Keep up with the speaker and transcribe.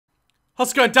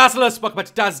How's it going, Dazzlers? Welcome back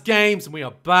to Daz Games, and we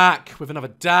are back with another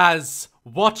Daz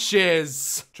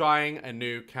Watches. Trying a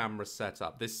new camera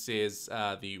setup. This is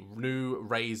the new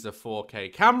Razer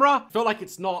 4K camera. I feel like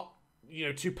it's not, you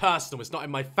know, too personal. It's not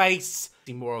in my face.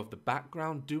 See more of the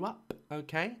background do up,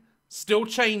 okay? Still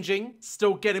changing,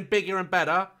 still getting bigger and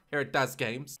better here at Daz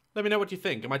Games. Let me know what you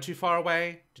think. Am I too far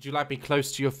away? Did you like me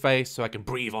close to your face so I can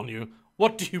breathe on you?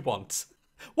 What do you want?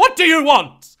 What do you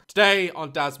want? Today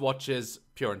on Daz Watches,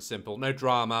 pure and simple. No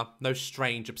drama, no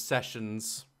strange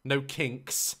obsessions, no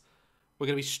kinks. We're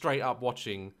gonna be straight up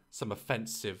watching some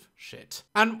offensive shit.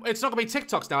 And it's not gonna be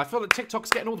TikToks now. I feel that TikTok's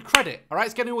getting all the credit, all right?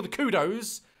 It's getting all the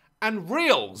kudos, and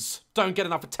Reels don't get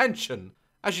enough attention.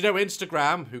 As you know,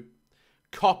 Instagram, who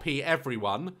copy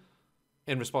everyone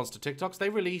in response to TikToks, they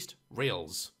released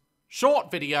Reels. Short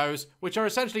videos, which are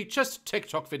essentially just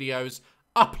TikTok videos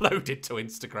uploaded to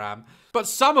Instagram. But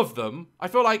some of them, I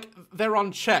feel like they're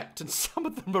unchecked, and some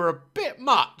of them are a bit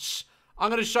much. I'm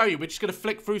going to show you. We're just going to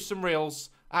flick through some Reels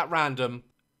at random,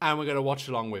 and we're going to watch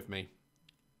along with me.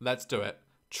 Let's do it.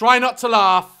 Try not to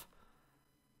laugh.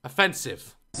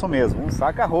 Offensive. Isso mesmo,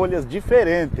 saca-rolhas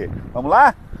diferente. Vamos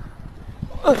lá?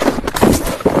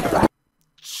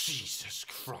 Jesus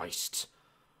Christ.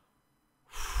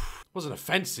 Wasn't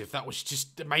offensive. That was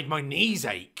just, it made my knees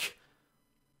ache.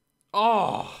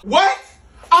 Oh. What?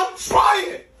 I'm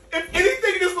trying. If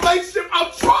anything in this relationship,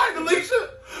 I'm trying,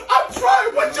 Alicia. I'm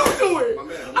trying. What you doing?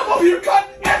 I'm over here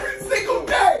cutting every single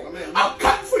day. I'm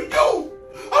cutting for you.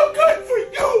 I'm cutting for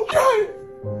you.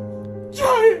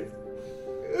 Trying.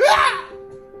 Ah!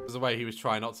 The way he was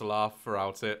trying not to laugh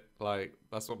throughout it, like,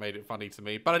 that's what made it funny to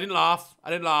me. But I didn't laugh.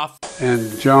 I didn't laugh.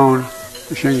 And Joan,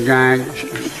 Shingang,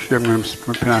 Shimram,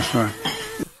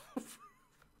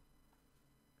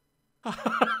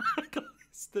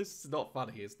 This is not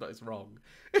funny. It's not. It's wrong.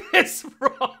 It's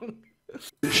wrong.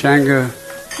 Shanga,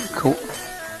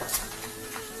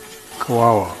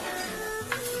 Koala.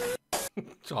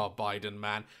 Oh, Biden,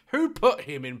 man. Who put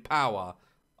him in power?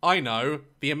 I know.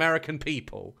 The American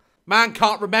people. Man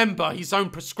can't remember his own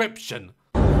prescription.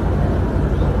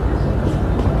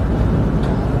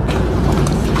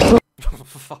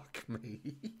 Fuck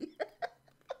me.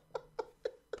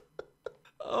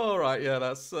 Alright, yeah,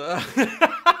 that's...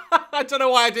 I don't know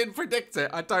why I didn't predict it.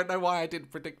 I don't know why I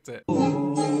didn't predict it. Oh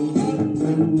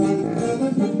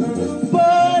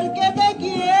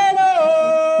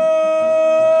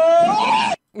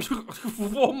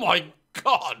my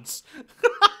God!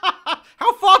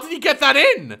 How far did he get that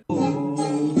in?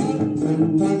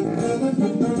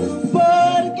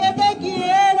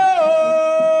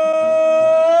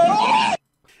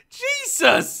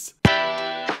 Jesus!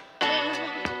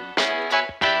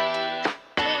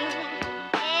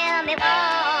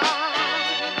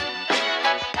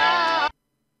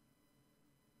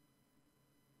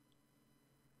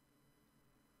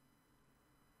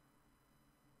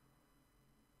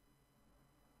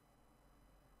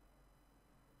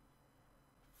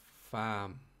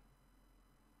 Fam.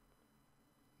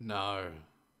 No.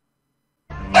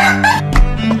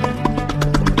 I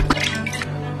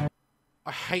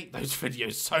hate those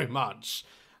videos so much.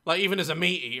 Like, even as a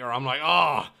meat eater, I'm like,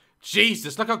 oh,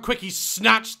 Jesus, look how quick he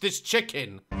snatched this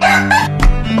chicken.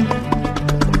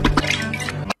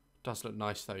 Does look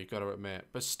nice though, you gotta admit.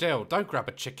 But still, don't grab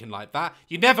a chicken like that.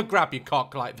 You never grab your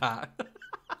cock like that.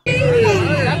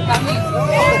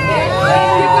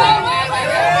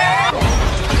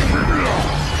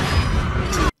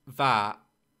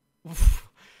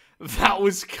 That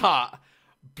was cut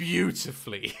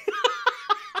beautifully.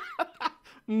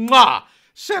 Mwah!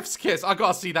 Chef's kiss. I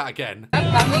gotta see that again.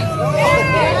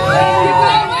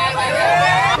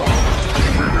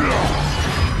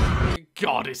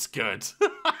 God, it's good.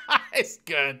 It's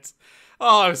good.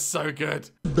 Oh, it's so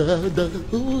good.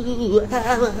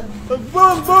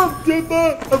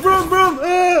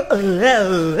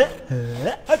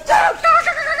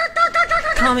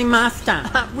 Call me master.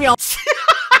 Real.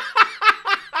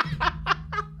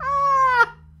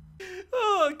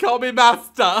 Oh, call me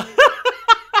master.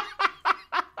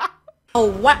 Oh,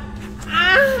 what?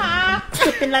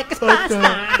 Flipping like a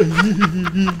pasta.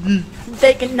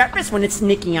 They get nervous when it's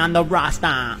Nikki on the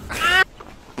roster.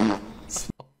 God's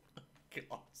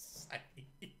sake.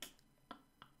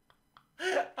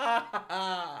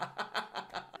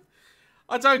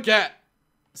 I don't get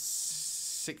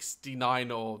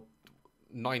 69 or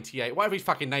 98, whatever his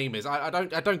fucking name is. I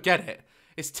don't get it.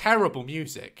 It's terrible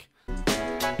music.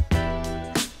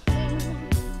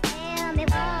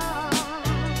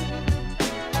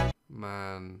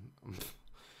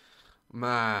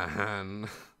 Man.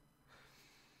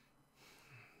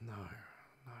 No.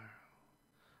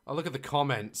 Oh, look at the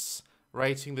comments.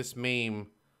 Rating this meme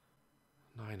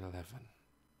 9/11.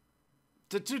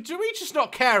 Do we just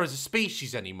not care as a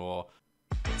species anymore?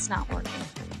 It's not working.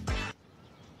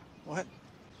 What?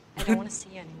 I don't want to see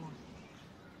you anymore.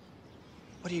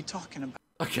 What are you talking about?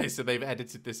 Okay, so they've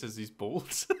edited this as he's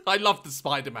bald. I love the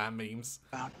Spider-Man memes.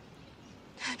 I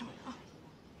don't know.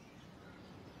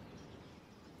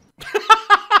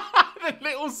 The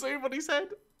little zoom on his head.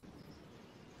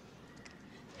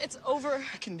 It's over.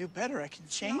 I can do better. I can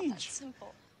It's not that change.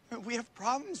 simple. We have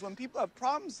problems. When people have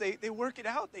problems, they work it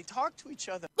out. They talk to each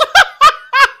other.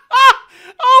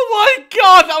 Oh my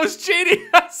god, that was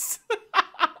genius!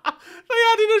 They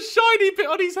added a shiny bit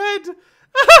on his head.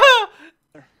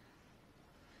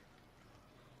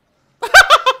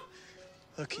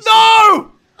 Look,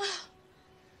 No!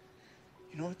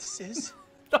 You know what this is?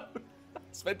 No,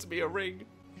 it's meant to be a ring.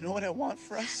 You know what I want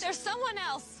for us? There's someone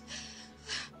else.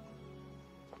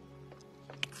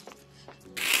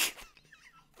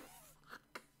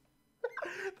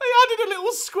 They added a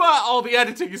little squirt. Oh, the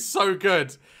editing is so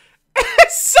good.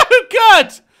 It's so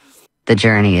good! The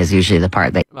journey is usually the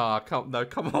part that Oh, come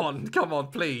on,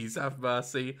 please, have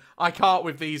mercy. I can't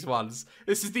with these ones.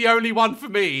 This is the only one for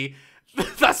me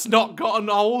that's not gotten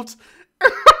old.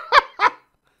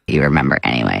 you remember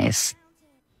anyways.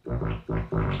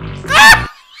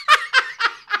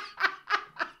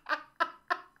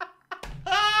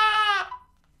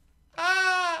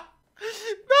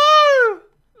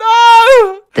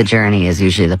 No! The journey is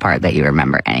usually the part that you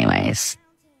remember anyways.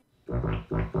 God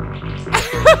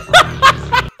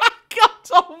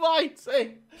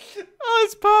almighty! Oh,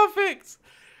 it's perfect.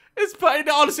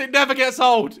 Honestly, it never gets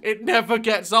old. It never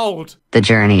gets old. The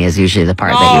journey is usually the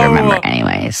part that you remember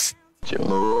anyways.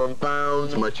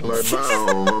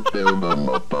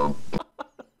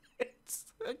 It's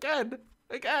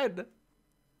again.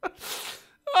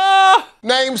 Ah!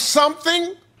 Name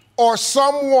something or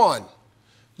someone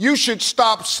you should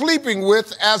stop sleeping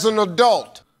with as an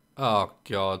adult. Oh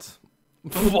God.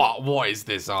 What is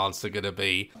this answer gonna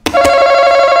be?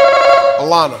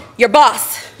 Alana. Your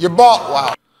boss. Your boss.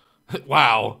 Wow.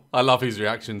 Wow. I love his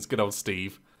reactions. Good old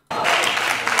Steve.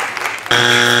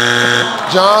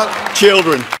 John.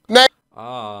 Children. Name.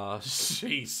 Ah,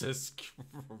 Jesus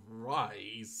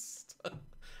Christ.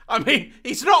 I mean,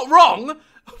 he's not wrong,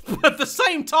 but at the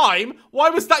same time, why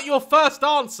was that your first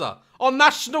answer on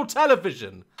national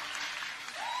television?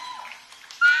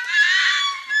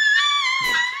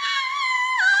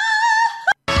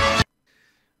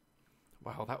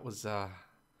 Wow, that was,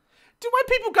 when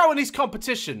people go on these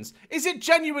competitions, is it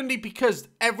genuinely because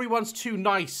everyone's too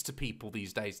nice to people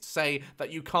these days to say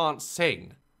that you can't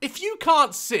sing? If you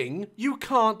can't sing, you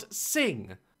can't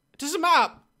sing. It doesn't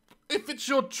matter if it's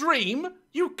your dream,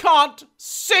 you can't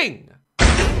sing.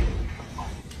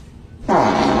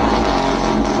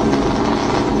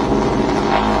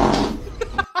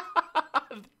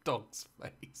 Dog's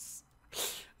face.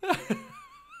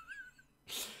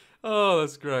 Oh,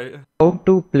 that's great. How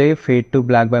to play Fade to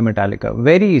Black by Metallica?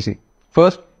 Very easy.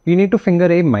 First, you need to finger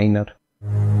A minor.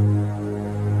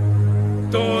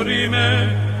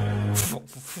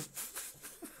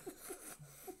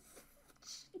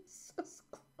 Jesus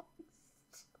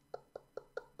Christ.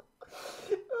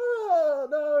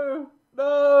 Oh,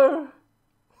 no.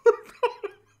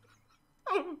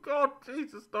 Oh, God,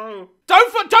 Jesus, no.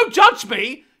 Don't judge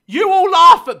me. You all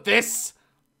laugh at this.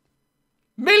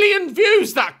 Million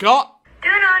views that got. Do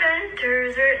not enter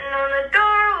is written on the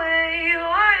doorway. You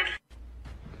are.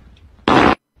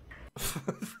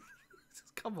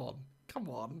 Come on.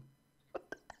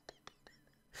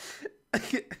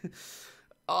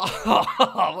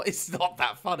 Oh, it's not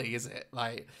that funny, is it?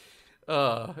 Like,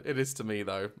 it is to me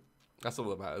though. That's all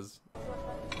that matters.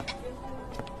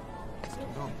 What's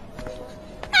going on?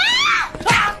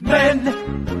 Men,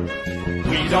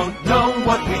 we don't know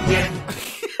what we did.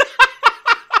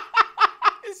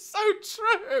 It's so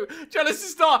true. Joe, this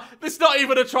is not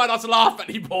even a try not to laugh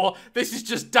anymore. This is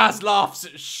just Daz laughs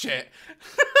at shit.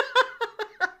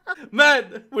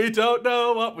 Men, we don't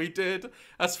know what we did.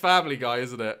 That's Family Guy,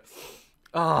 isn't it?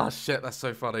 Oh, shit, that's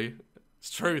so funny.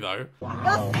 It's true, though.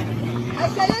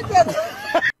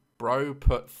 Bro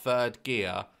put third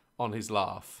gear on his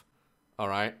laugh. All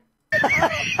right?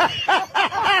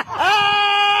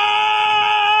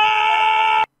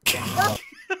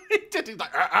 He did it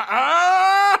like...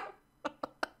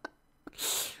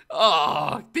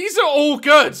 Oh, these are all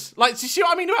good. Like, do you see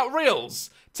what I mean about Reels?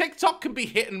 TikTok can be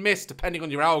hit and miss depending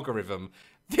on your algorithm.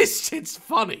 This shit's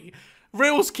funny.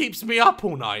 Reels keeps me up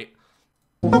all night.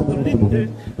 The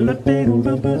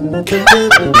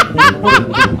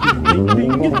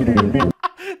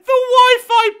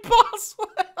Wi-Fi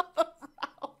password on the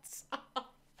router.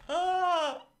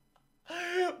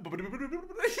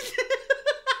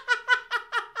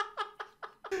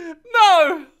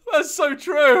 No! That's so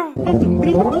true!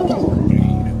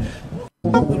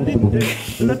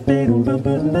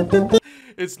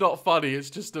 It's not funny, it's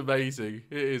just amazing.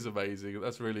 It is amazing.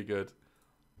 That's really good.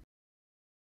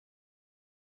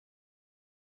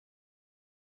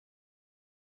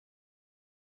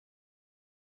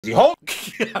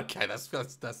 Okay, that's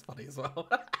funny as well.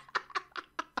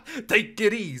 Take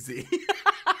it easy.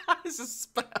 It's a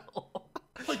spell.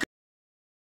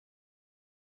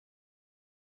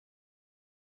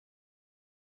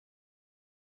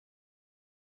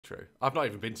 True. I've not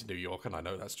even been to New York, and I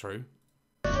know that's true.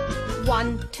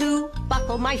 1, 2,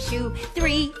 buckle my shoe.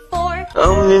 3, 4.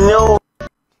 No.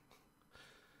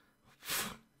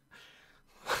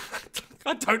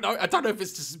 I don't know if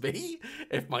it's just me,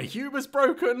 if my humor's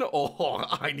broken, or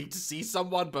I need to see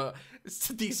someone, but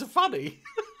these are funny.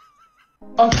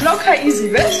 Und locker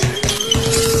easy, weißt?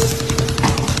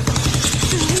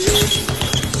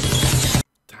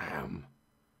 Damn.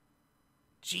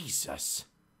 Jesus.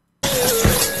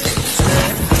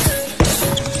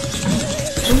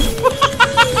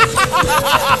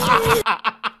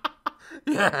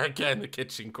 Yeah, get in the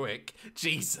kitchen quick.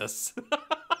 Jesus.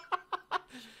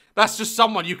 That's just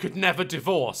someone you could never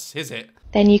divorce, is it?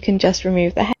 Then you can just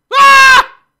remove the head. Ah!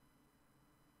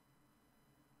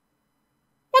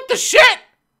 What the shit?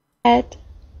 Head.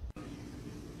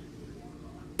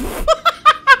 Even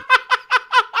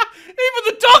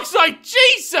the dog's like,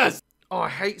 Jesus! Oh, I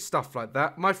hate stuff like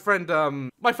that. My friend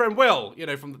Will, you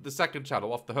know, from the second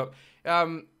channel, Off the Hook,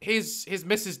 his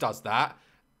missus does that.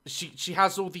 She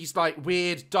has all these like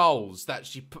weird dolls that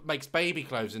she makes baby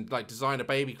clothes and like designer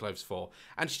baby clothes for,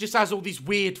 and she just has all these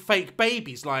weird fake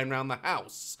babies lying around the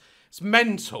house. It's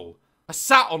mental. I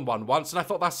sat on one once and I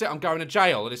thought, that's it, I'm going to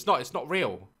jail, and it's not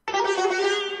real.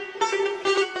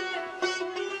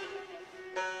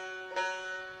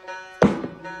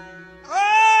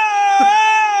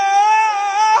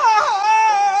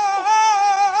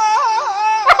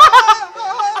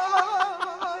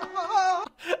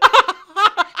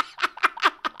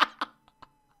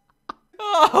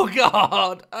 Oh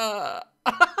God!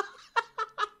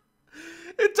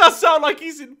 It does sound like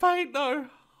he's in pain, though.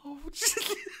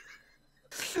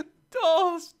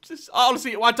 Oh, just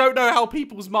honestly, I don't know how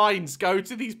people's minds go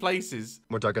to these places.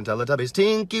 We're talking Teletubbies,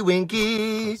 Tinky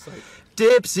Winky,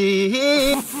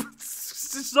 Dipsy.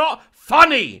 It's not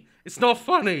funny. It's not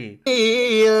funny.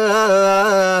 And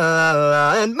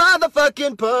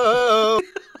motherfucking Poe.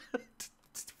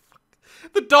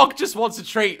 The dog just wants a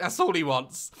treat. That's all he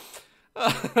wants.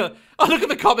 Oh, look at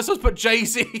the comments. Let's put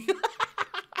Jay-Z.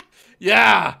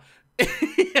 Yeah.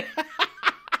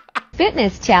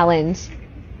 Fitness challenge.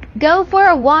 Go for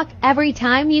a walk every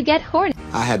time you get horny.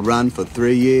 I had run for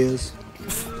 3 years,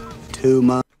 2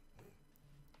 months.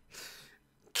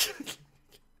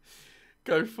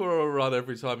 Go for a run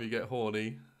every time you get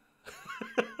horny.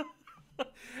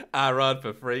 I run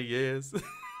for 3 years.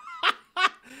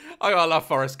 I love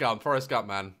Forrest Gump. Forrest Gump,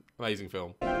 man. Amazing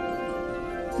film.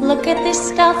 Look at this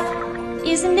stuff.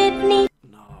 Isn't it neat?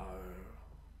 No.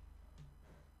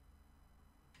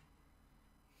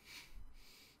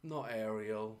 Not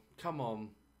Ariel. Come on.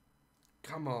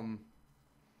 Come on.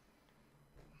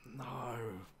 No.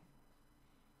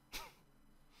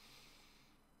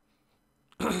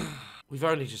 We've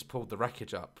only just pulled the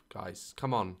wreckage up, guys.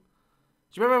 Come on. Do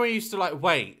you remember when we used to like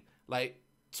wait like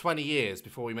 20 years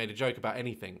before we made a joke about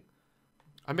anything?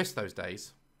 I miss those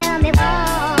days.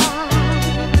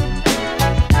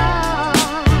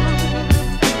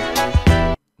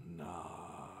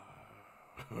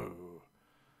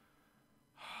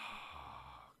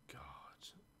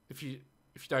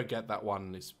 If you don't get that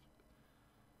one, it's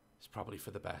probably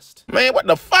for the best. Man, what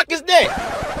the fuck is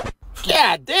that?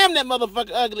 God damn, that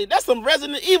motherfucker ugly. That's some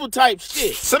Resident Evil type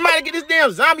shit. Somebody get this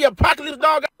damn zombie apocalypse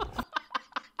dog.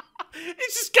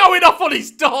 He's just going off on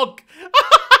his dog.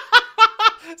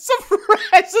 Some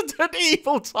Resident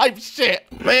Evil type shit.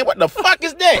 Man, what the fuck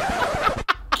is that?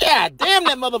 God damn,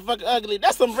 that motherfucker ugly.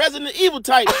 That's some Resident Evil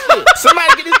type shit.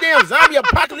 Somebody get this damn zombie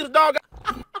apocalypse dog.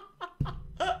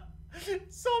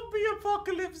 Zombie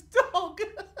apocalypse dog.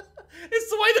 It's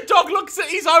the way the dog looks at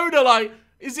his owner like,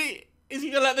 is he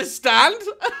gonna let this stand?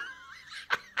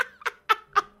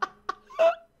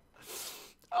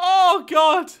 Oh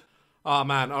God. Oh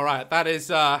man, alright, that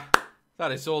is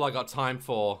all I got time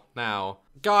for now.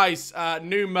 Guys,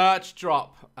 new merch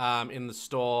drop in the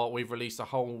store. We've released a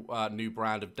whole new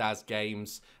brand of Daz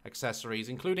Games accessories,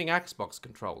 including Xbox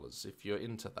controllers, if you're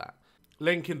into that.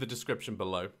 Link in the description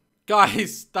below.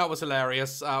 Guys, that was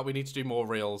hilarious. We need to do more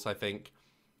reels, I think.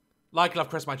 Like, love,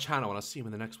 Chris, my channel, and I'll see you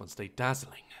in the next one. Stay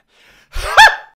dazzling.